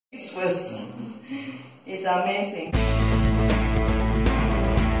This was is amazing.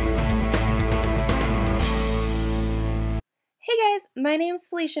 Hey guys, my name is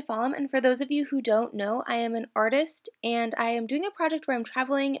Felicia Follum, and for those of you who don't know, I am an artist and I am doing a project where I'm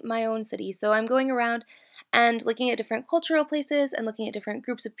traveling my own city. So I'm going around and looking at different cultural places and looking at different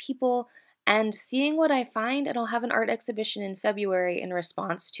groups of people and seeing what I find, and I'll have an art exhibition in February in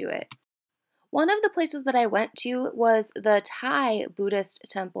response to it. One of the places that I went to was the Thai Buddhist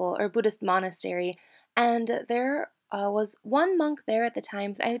temple or Buddhist monastery, and there was one monk there at the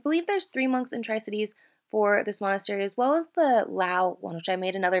time. I believe there's 3 monks in Tri-Cities for this monastery, as well as the Lao one, which I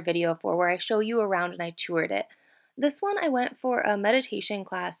made another video for, where I show you around and I toured it. This one I went for a meditation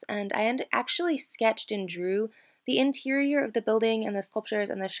class, and I actually sketched and drew the interior of the building and the sculptures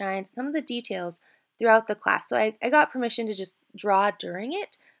and the shrines and some of the details throughout the class. So I got permission to just draw during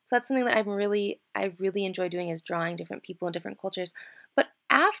it. So that's something that I really enjoy doing, is drawing different people and different cultures. But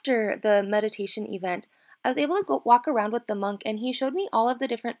after the meditation event, I was able to go walk around with the monk, and he showed me all of the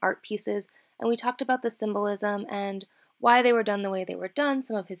different art pieces, and we talked about the symbolism and why they were done the way they were done,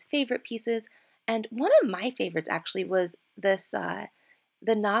 some of his favorite pieces. And one of my favorites actually was this the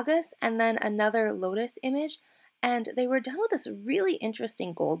Nagas and then another lotus image. And they were done with this really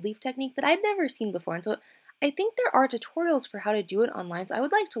interesting gold leaf technique that I'd never seen before. And so I think there are tutorials for how to do it online, so I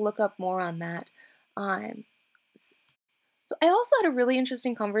would like to look up more on that. Um, so I also had a really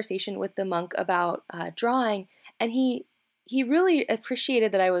interesting conversation with the monk about drawing, and he really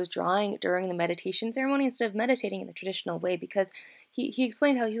appreciated that I was drawing during the meditation ceremony instead of meditating in the traditional way, because he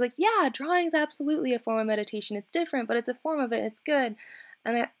explained how he's like, yeah, drawing is absolutely a form of meditation. It's different, but it's a form of it. It's good.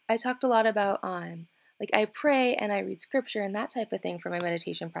 And I talked a lot about like I pray and I read scripture and that type of thing for my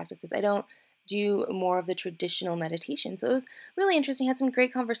meditation practices. I don't do more of the traditional meditation. So it was really interesting. Had some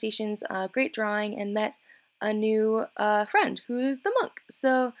great conversations, great drawing, and met a new friend who's the monk.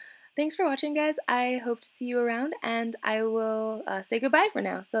 So thanks for watching, guys. I hope to see you around, and I will say goodbye for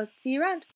now. So see you around.